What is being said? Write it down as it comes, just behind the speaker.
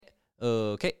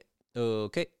Okay.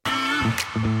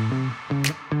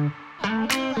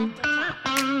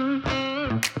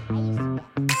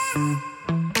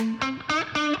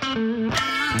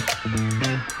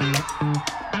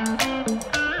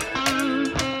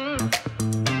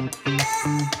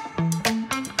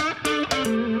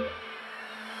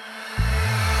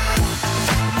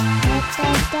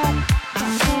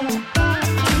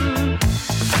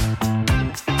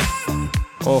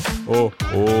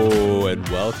 Oh, and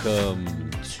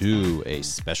welcome to a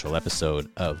special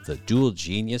episode of the Dual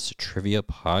Genius Trivia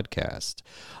Podcast.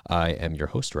 I am your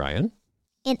host, Ryan.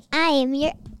 And I am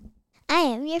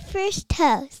your first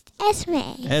host,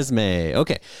 Esme.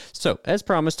 Okay, so as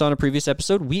promised on a previous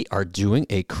episode, we are doing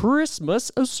a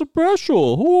Christmas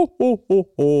special. Ho, ho, ho,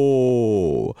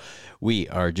 ho. We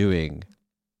are doing,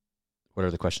 what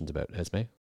are the questions about, Esme?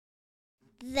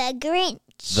 The Grinch.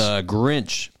 The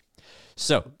Grinch.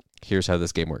 So, here's how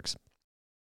this game works.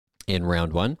 In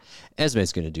round one,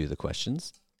 Esme's going to do the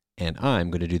questions, and I'm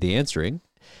going to do the answering.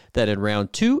 Then in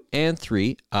round 2 and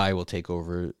 3, I will take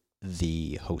over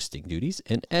the hosting duties,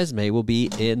 and Esme will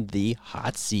be in the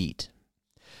hot seat.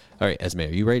 All right, Esme, are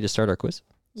you ready to start our quiz?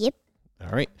 Yep. All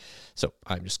right. So,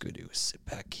 I'm just going to sit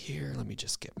back here. Let me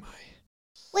just get my...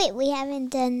 Wait, we haven't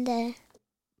done the...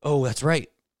 Oh, that's right.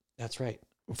 I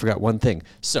forgot one thing.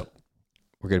 So,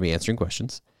 we're going to be answering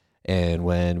questions. And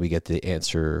when we get the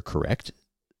answer correct,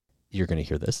 you're going to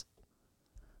hear this.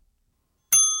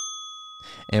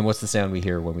 And what's the sound we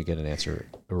hear when we get an answer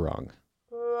wrong?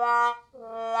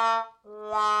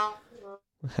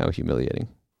 How humiliating.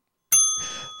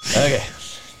 Okay.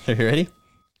 Are you ready?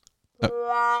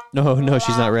 Oh. No,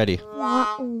 she's not ready.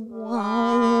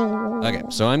 Okay,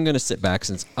 so I'm going to sit back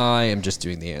since I am just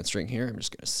doing the answering here. I'm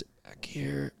just going to sit back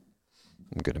here.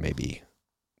 I'm going to maybe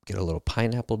get a little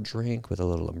pineapple drink with a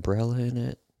little umbrella in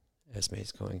it.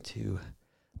 Esme's going to,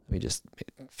 let me just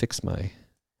fix my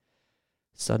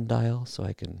sundial so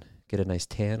I can get a nice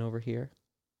tan over here.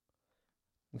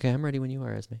 Okay, I'm ready when you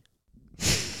are, Esme.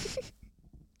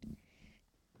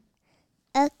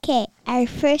 Okay, our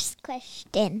first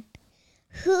question.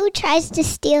 Who tries to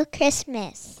steal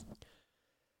Christmas?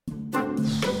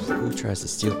 Who tries to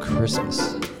steal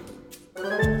Christmas?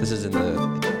 This is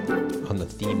on the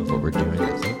theme of what we're doing,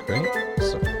 I think, right?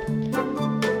 So,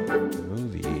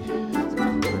 movie.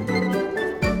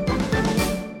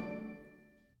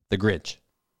 The Grinch.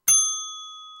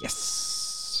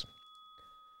 Yes.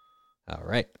 All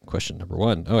right. Question number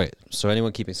 1. Oh, wait. So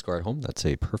anyone keeping score at home? That's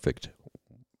a perfect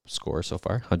score so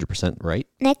far. 100% right.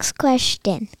 Next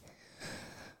question.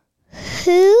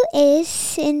 Who is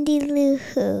Cindy Lou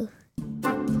Who?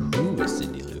 Who is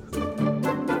Cindy Lou Who?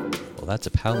 Well, that's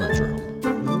a palindrome.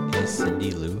 Who is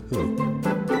Cindy Lou Who? What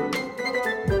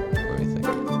do you think?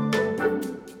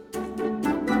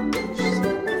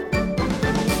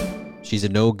 She's a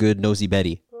no good nosy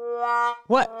Betty.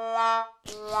 What?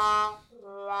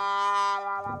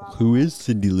 Who is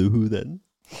Cindy Lou Who then?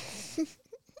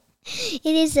 It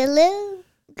is a little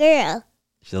girl.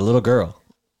 She's a little girl.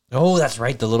 Oh, that's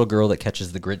right. The little girl that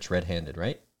catches the Grinch red-handed,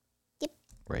 right? Yep.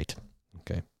 Right.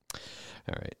 Okay.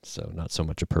 All right. So not so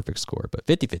much a perfect score, but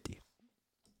 50-50.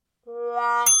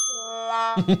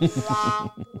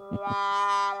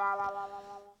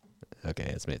 Okay,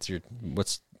 it's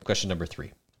what's question number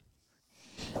 3?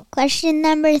 Question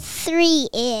number 3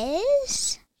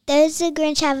 is, does the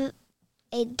Grinch have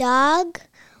a dog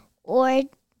or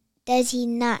does he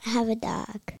not have a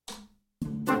dog?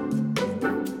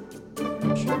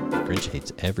 Grinch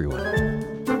hates everyone.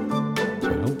 So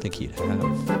I don't think he'd have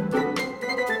a friend.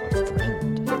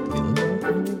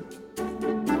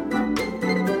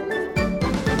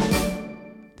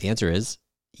 The answer is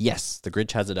yes, the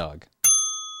Grinch has a dog.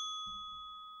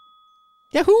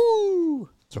 Yahoo!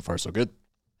 So far, so good.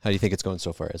 How do you think it's going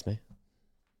so far, Esme?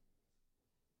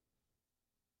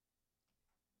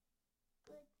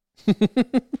 Okay.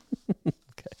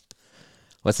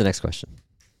 What's the next question?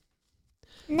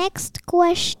 Next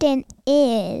question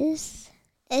is,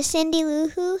 does Cindy Lou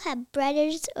Who have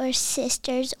brothers or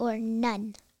sisters or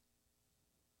none?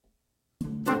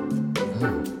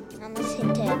 Almost hit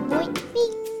it. Boing,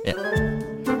 bing. Yeah.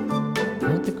 I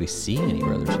don't think we see any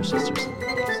brothers or sisters in the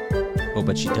case. Oh,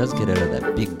 but she does get out of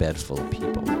that big bed full of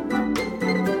people.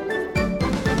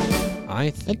 I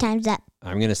think Your time's up.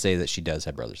 I'm going to say that she does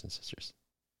have brothers and sisters.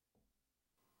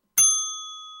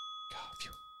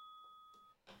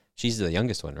 She's the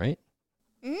youngest one, right?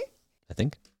 Hmm? I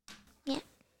think. Yeah.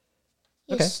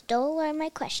 You Okay. stole one of my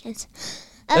questions.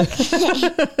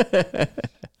 Okay.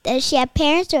 Does she have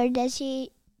parents, or does she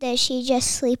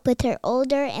just sleep with her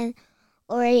older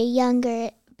or younger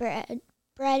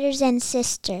brothers and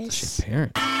sisters? She's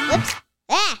parents. Whoops.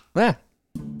 Ah! Ah.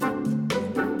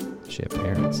 She have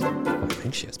parents? Oh, I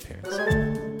think she has parents.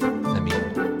 I mean,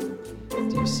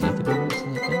 do you see the parents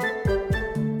in the thing?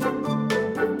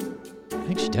 I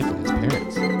think she definitely has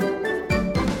parents.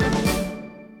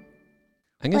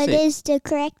 What is the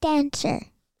correct answer?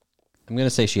 I'm going to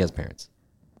say she has parents.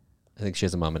 I think she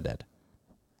has a mom and dad.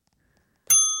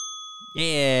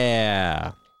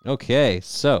 Yeah. Okay,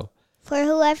 so. For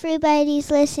who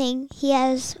everybody's listening, he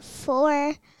has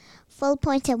 4 full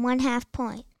points and 1/2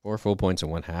 point. 4 full points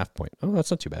and 1/2 point. Oh, that's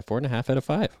not too bad. 4.5 out of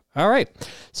 5. All right.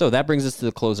 So that brings us to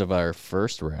the close of our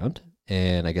first round.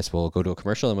 And I guess we'll go to a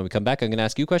commercial. And when we come back, I'm going to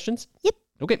ask you questions. Yep.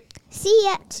 Okay. See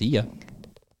ya. See ya.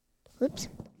 Whoops.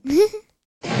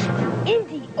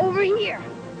 Indy, over here.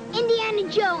 Indiana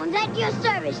Jones, at your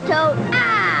service, Toad.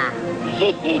 Ah!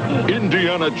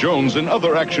 Indiana Jones and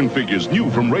other action figures new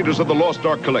from Raiders of the Lost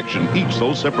Ark collection, each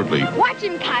sold separately. Watch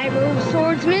him, Cairo,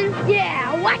 swordsman.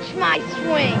 Yeah, watch my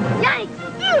swing. Nice.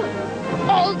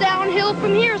 All downhill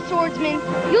from here, swordsman.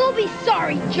 You'll be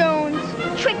sorry, Jones.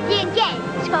 Tricked you again,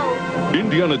 Toad.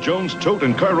 Indiana Jones, Toad,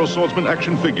 and Cairo Swordsman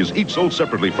action figures, each sold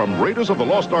separately from Raiders of the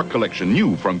Lost Ark collection,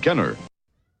 new from Kenner.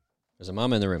 There's a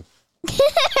mama in the room.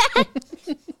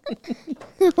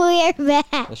 We're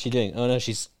back. What's she doing? Oh, no,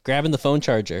 she's grabbing the phone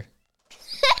charger.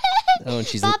 Oh, and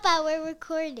she's... Papa, we're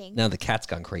recording. Now the cat's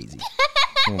gone crazy.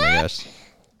 Oh, my gosh.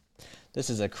 This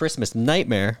is a Christmas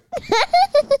nightmare.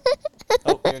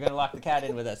 Oh, you're going to lock the cat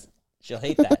in with us. She'll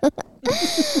hate that.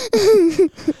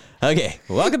 Okay,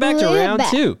 welcome back to round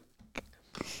 2.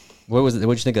 What was it?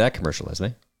 What did you think of that commercial,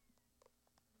 Esme?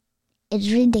 It's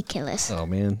ridiculous. Oh,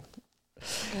 man.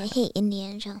 I hate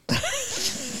Indiana Jones.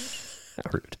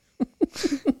 How rude.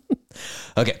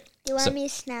 Okay. Do you want me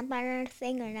to snap on our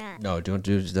thing or not? No, don't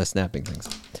do the snapping things.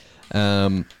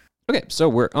 Okay, so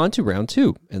we're on to round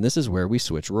 2, and this is where we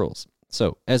switch roles.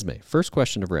 So, Esme, first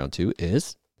question of round 2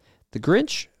 is, The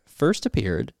Grinch first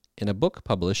appeared in a book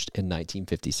published in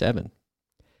 1957.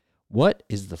 What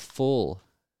is the full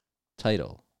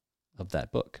title of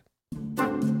that book?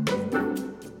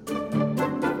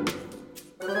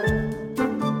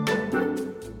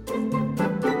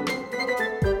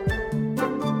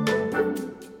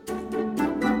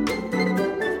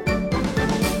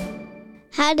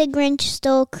 How the Grinch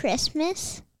Stole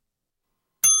Christmas?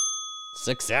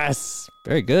 Success!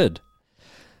 Very good.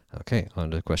 Okay,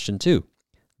 on to question 2.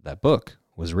 That book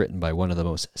was written by one of the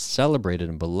most celebrated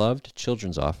and beloved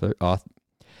children's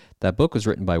That book was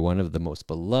written by one of the most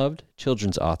beloved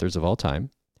children's authors of all time,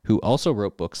 who also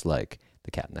wrote books like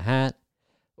The Cat in the Hat,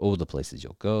 Oh, the Places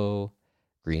You'll Go,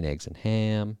 Green Eggs and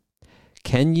Ham.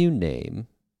 Can you name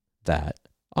that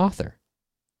author?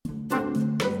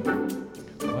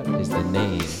 What is the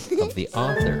name of the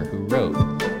author who wrote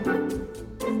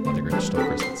How the Grinch Stole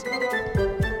Christmas?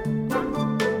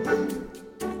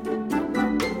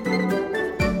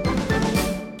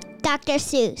 Dr.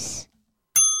 Seuss.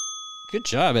 Good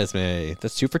job, Esme.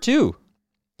 That's 2 for 2.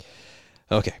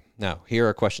 Okay, now here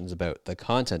are questions about the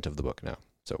content of the book now.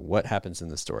 So what happens in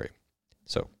the story?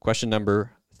 So question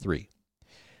number 3.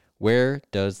 Where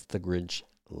does the Grinch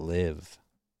live?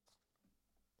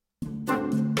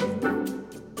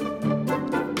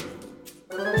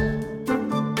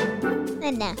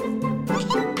 And now.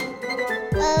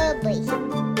 Oh, boy.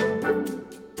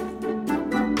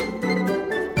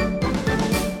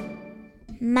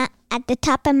 At the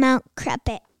top of Mount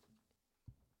Crumpet.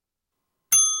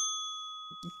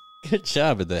 Good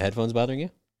job. Are the headphones bothering you?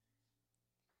 Do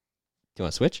you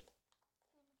want to switch?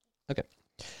 Okay.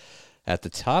 At the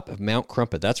top of Mount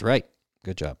Crumpet. That's right.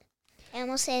 Good job. I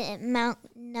almost said Mount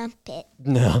Numpet.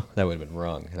 No, that would have been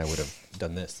wrong, and I would have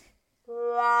done this.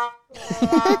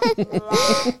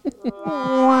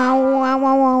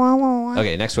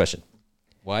 Okay, next question.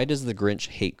 Why does the Grinch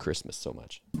hate Christmas so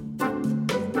much?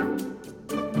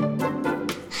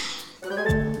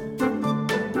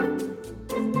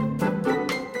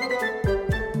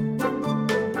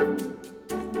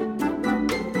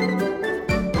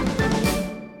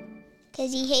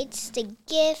 Because he hates the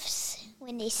gifts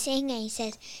when they sing, and he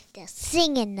says, they'll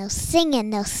sing and they'll sing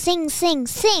and they'll sing, sing,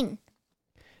 sing.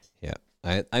 Yeah,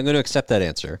 I'm going to accept that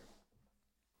answer.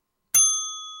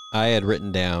 I had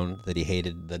written down that he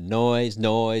hated the noise.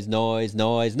 Well, he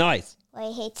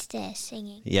hates the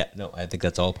singing. Yeah, no, I think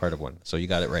that's all part of one. So you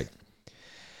got it right.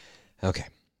 Okay,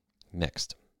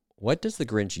 next. What does the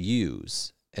Grinch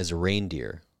use as a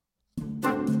reindeer?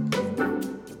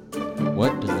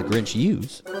 What does the Grinch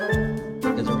use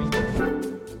as a reindeer?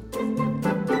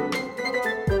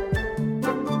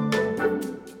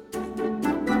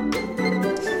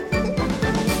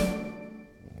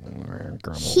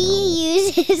 He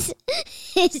uses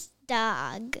his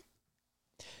dog.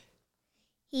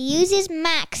 He uses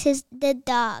Max, the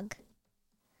dog.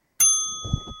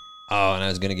 Oh, and I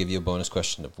was going to give you a bonus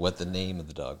question of what the name of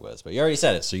the dog was, but you already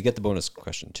said it, so you get the bonus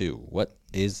question too. What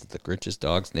is the Grinch's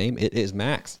dog's name? It is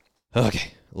Max.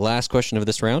 Okay, last question of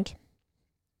this round.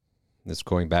 This is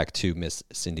going back to Miss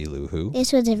Cindy Lou Who.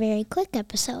 This was a very quick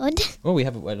episode. Oh, we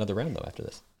have another round, though, after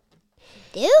this.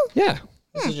 Do? Yeah,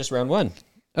 this is just round one.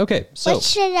 Okay, so. What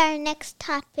should our next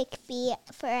topic be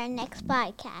for our next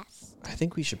podcast? I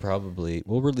think we should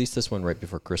we'll release this one right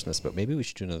before Christmas, but maybe we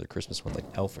should do another Christmas one like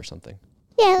Elf or something.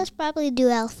 Yeah, let's probably do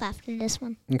Elf after this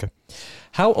one. Okay.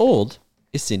 How old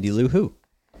is Cindy Lou Who?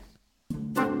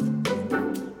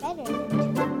 Better.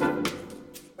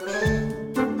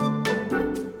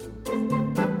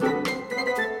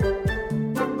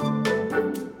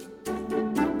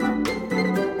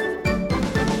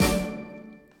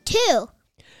 2.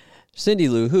 Cindy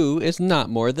Lou Who is not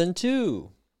more than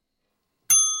 2.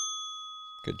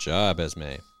 Good job,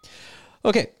 Esme.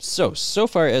 Okay, so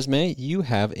far, Esme, you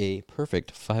have a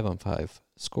perfect 5-on-5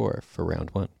 score for round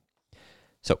 1.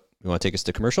 So, you want to take us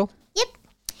to commercial? Yep.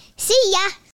 See ya.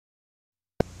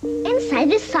 Inside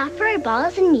this software ball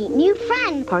is a neat new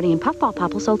friend. Party and Puffball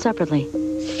Popple sold separately.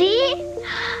 See?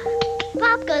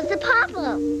 Pop goes the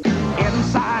Popple.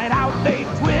 Inside out they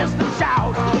twist and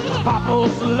shout.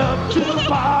 Popples love to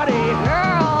party.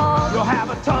 Girls, you'll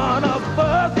have a ton of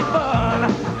fuzzy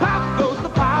fun. Pop goes the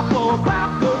Popple,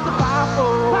 pop goes the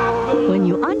Popple. Pop goes. When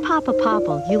you unpop a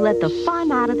Popple, you let the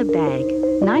fun out of the bag.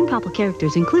 9 Popple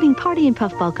characters, including Party and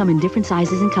Puffball, come in different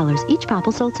sizes and colors. Each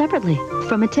Popple sold separately.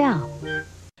 From Mattel.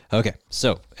 Okay,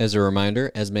 so as a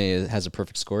reminder, Esme has a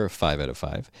perfect score of 5 out of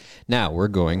 5. Now we're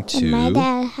going to. And my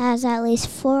dad has at least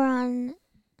 4 on.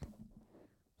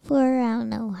 4. I don't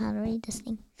know how to read this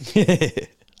thing.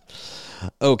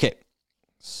 Okay,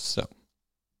 so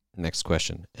next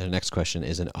question. And the next question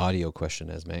is an audio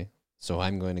question, Esme. So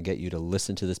I'm going to get you to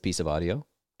listen to this piece of audio,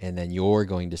 and then you're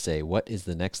going to say, what is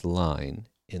the next line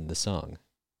in the song?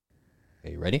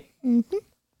 Are you ready? Mm-hmm.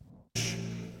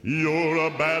 You're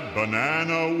a bad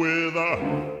banana with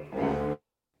a...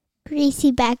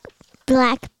 Greasy black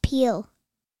peel.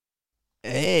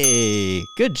 Hey,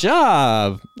 good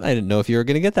job. I didn't know if you were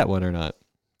going to get that one or not.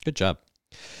 Good job.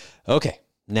 Okay,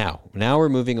 now we're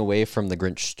moving away from the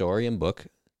Grinch story and book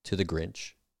to the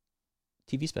Grinch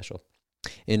TV special.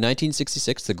 In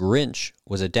 1966, The Grinch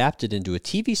was adapted into a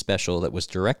TV special that was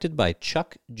directed by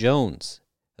Chuck Jones,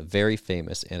 a very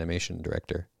famous animation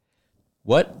director.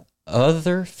 What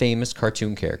other famous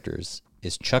cartoon characters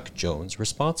is Chuck Jones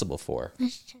responsible for?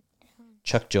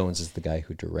 Chuck Jones is the guy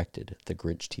who directed the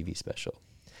Grinch TV special.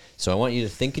 So I want you to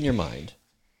think in your mind,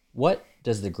 what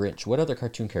other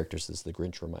cartoon characters does the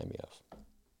Grinch remind me of?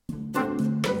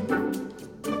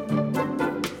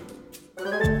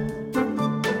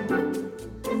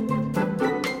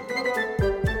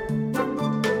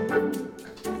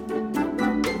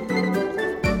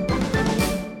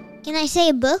 Can I say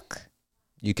a book?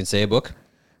 You can say a book.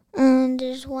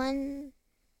 There's one.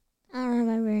 I don't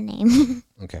remember her name.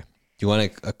 Okay. Do you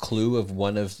want a clue of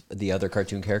one of the other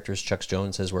cartoon characters Chuck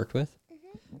Jones has worked with?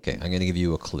 Mm-hmm. Okay, I'm going to give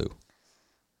you a clue.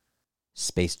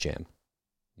 Space Jam.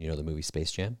 You know the movie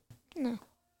Space Jam? No.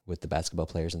 With the basketball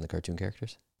players and the cartoon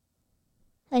characters?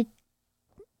 Like,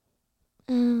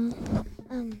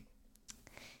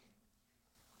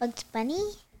 Bugs Bunny?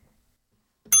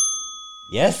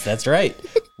 Yes, that's right.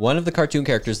 One of the cartoon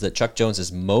characters that Chuck Jones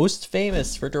is most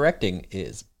famous for directing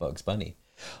is Bugs Bunny.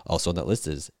 Also on that list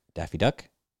is Daffy Duck,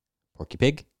 Porky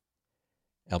Pig,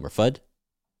 Elmer Fudd,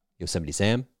 Yosemite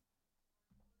Sam,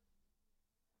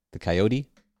 the Coyote,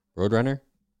 Roadrunner.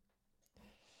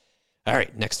 All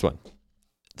right, next one.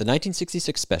 The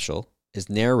 1966 special is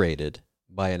narrated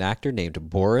by an actor named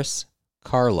Boris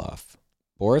Karloff.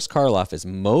 Boris Karloff is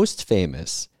most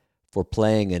famous for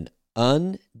playing an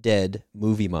undead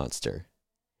movie monster.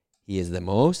 He is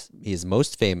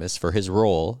most famous for his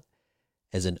role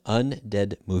as an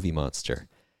undead movie monster.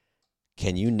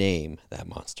 Can you name that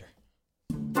monster?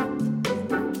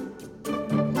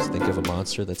 Just think of a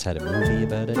monster that's had a movie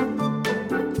about it.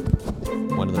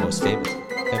 One of the most famous.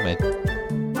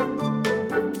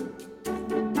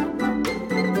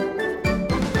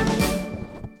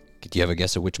 Okay, do you have a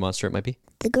guess of which monster it might be?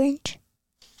 The Grinch.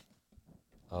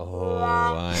 Oh,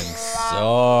 I'm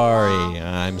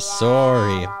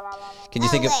sorry. Can you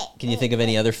think of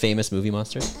any other famous movie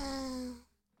monsters?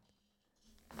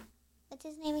 What's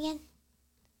his name again?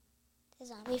 The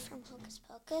zombie from Hocus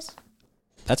Pocus?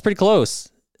 That's pretty close.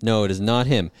 No, it is not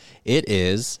him. It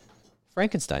is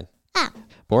Frankenstein. Ah.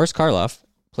 Boris Karloff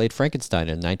played Frankenstein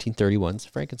in 1931's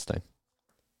Frankenstein.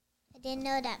 I didn't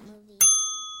know that movie.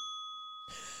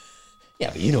 Yeah,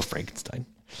 but you know Frankenstein.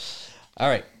 All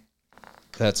right.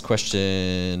 That's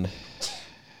question...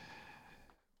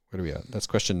 Where are we at? That's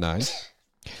question 9.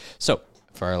 So,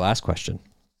 for our last question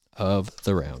of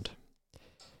the round.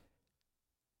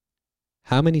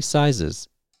 How many sizes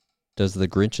does the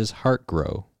Grinch's heart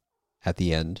grow at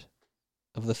the end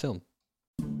of the film?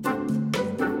 How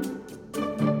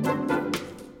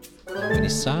many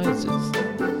sizes?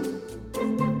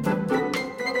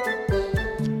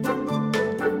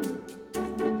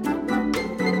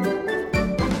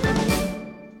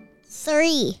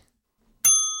 3.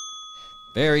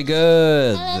 Very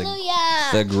good. Hallelujah.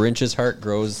 The Grinch's heart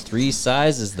grows 3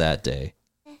 sizes that day.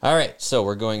 All right, so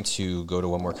we're going to go to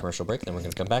one more commercial break, then we're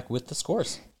going to come back with the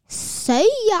scores.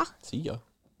 See ya. See ya.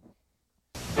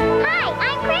 Hi,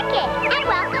 I'm Cricket, and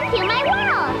welcome to my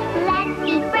world. Let's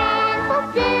be friends, we'll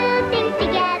do things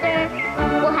together.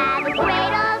 We'll have a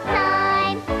great old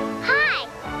time. Hi,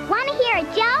 want to hear a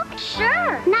joke?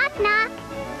 Sure. Knock, knock.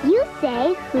 You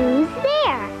say, who's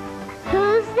there?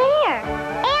 Who's there?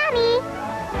 Annie.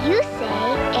 You say,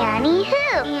 Annie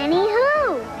who? Annie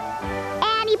who?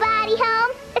 Anybody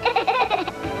home?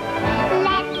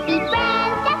 Let's be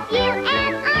friends, just you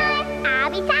and I. I'll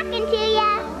be talking to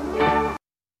ya.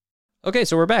 Okay,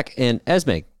 so we're back. And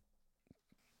Esme,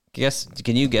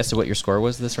 can you guess what your score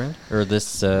was this round? Or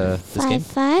this game?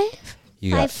 5.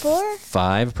 You 5, got 4.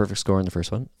 5, perfect score in the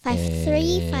first one. 5,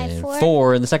 3, 5, 4.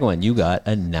 4 in the second one. You got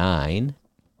a 9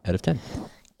 out of 10.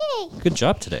 Yay. Good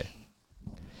job today.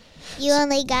 You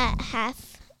only got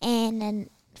half and then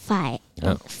 5.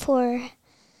 Oh. 4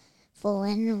 full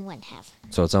and 1 half.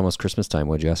 So it's almost Christmas time.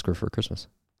 What'd you ask her for Christmas?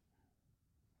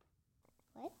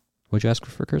 What? What'd you ask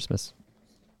her for Christmas?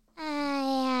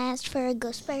 I asked for a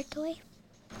Ghost Bear toy.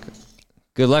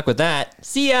 Good luck with that.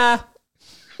 See ya!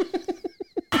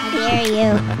 How dare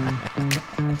you?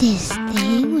 This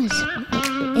thing was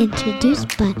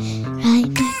introduced by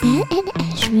Ryan Barnett and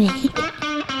Esme.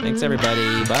 Thanks,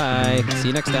 everybody. Bye. See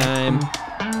you next time.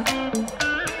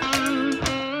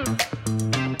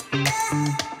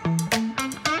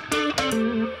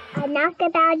 Enough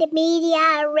about the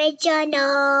media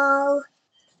original.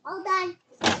 All done.